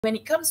when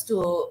it comes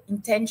to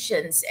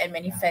intentions and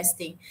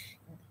manifesting,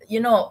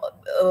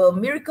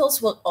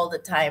 miracles work all the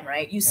time,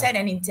 right? You set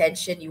an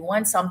intention, you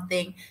want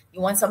something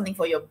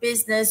for your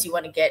business, you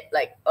want to get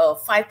like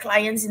 5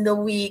 clients in the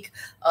week,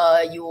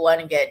 you want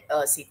to get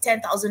say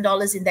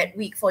 $10,000 in that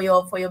week for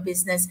your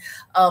business,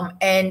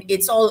 and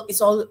it's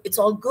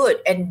all good.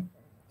 And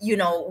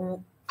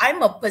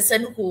I'm a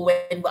person who,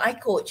 when I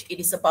coach, it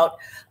is about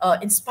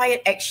inspired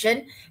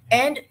action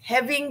and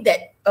having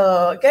that,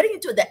 getting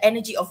into the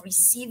energy of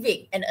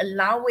receiving and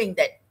allowing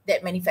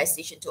that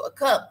manifestation to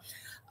occur.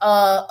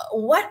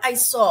 What I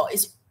saw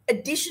is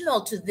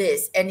additional to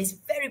this, and is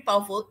very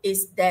powerful,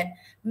 is that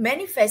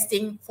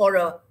manifesting for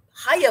a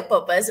higher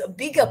purpose, a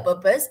bigger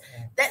purpose.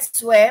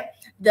 That's where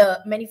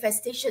the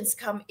manifestations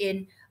come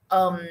in.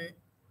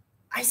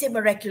 I say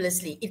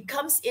miraculously. It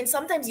comes in.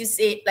 Sometimes you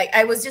say, like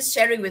I was just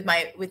sharing with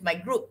my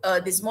group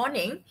this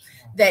morning,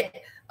 that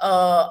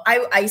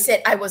I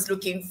said I was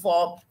looking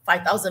for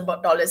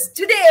 $5,000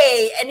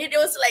 today, and it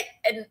was like,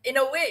 and in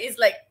a way, it's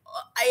like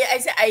I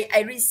said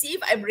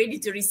I'm ready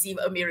to receive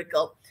a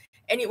miracle,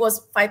 and it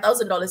was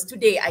 $5,000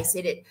 today. I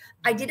said it.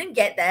 I didn't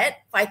get that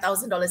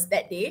 $5,000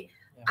 that day.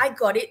 I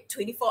got it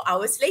 24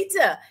 hours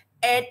later,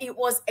 and it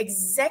was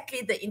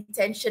exactly the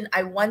intention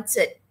I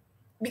wanted,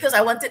 because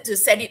I wanted to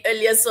set it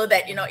earlier so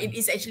that it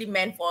is actually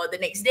meant for the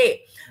next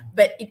day.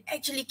 But it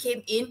actually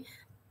came in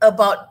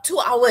about 2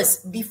 hours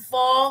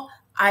before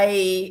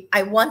I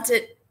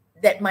wanted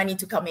that money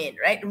to come in,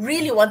 right?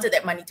 Really wanted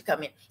that money to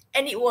come in.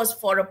 And it was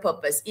for a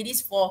purpose. It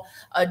is for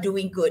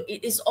doing good.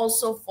 It is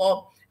also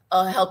for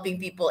helping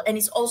people. And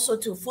it's also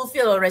to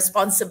fulfill a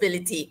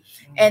responsibility.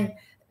 And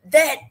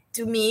that,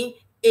 to me,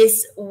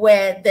 is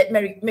where that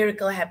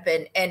miracle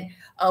happened. And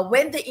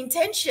when the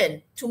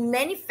intention to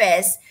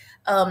manifest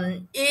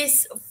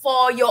is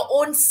for your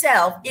own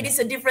self, it is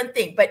a different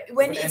thing. But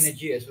when it's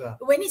energy as well,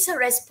 when it's a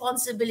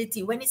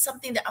responsibility, when it's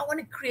something that I want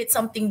to create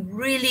something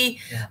really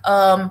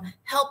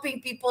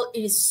helping people,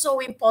 it is so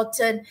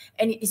important,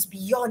 and it is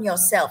beyond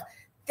yourself.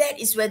 That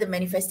is where the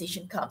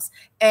manifestation comes.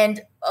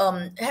 And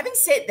having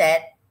said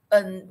that,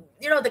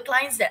 the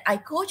clients that I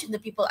coach and the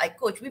people I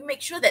coach, we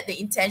make sure that the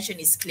intention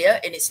is clear,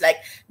 and it's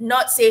like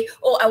not say,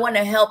 oh, I want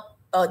to help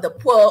the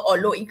poor or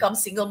low income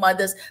single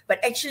mothers,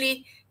 but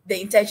actually the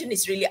intention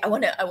is really, I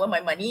want my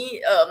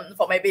money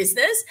for my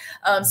business.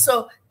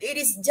 So it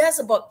is just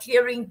about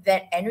clearing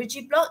that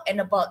energy block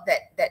and about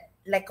that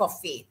lack of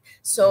faith.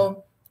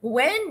 So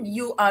when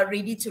you are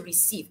ready to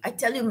receive, I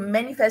tell you,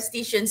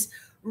 manifestations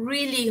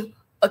really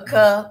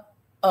occur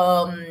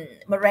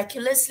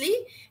miraculously,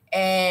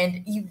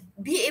 and you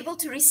be able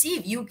to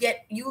receive. You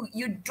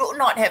do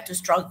not have to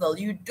struggle.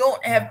 You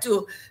don't have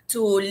to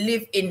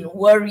live in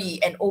worry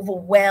and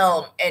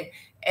overwhelm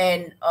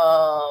and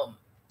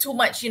too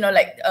much,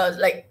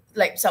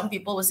 like some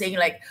people were saying,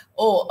 like,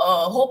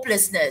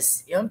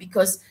 hopelessness,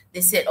 because they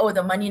said, oh,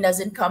 the money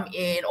doesn't come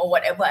in, or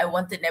whatever I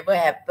wanted never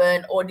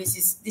happened, or this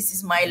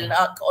is my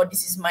luck, or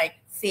this is my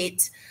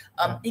fate.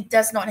 It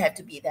does not have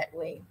to be that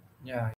way. Yeah.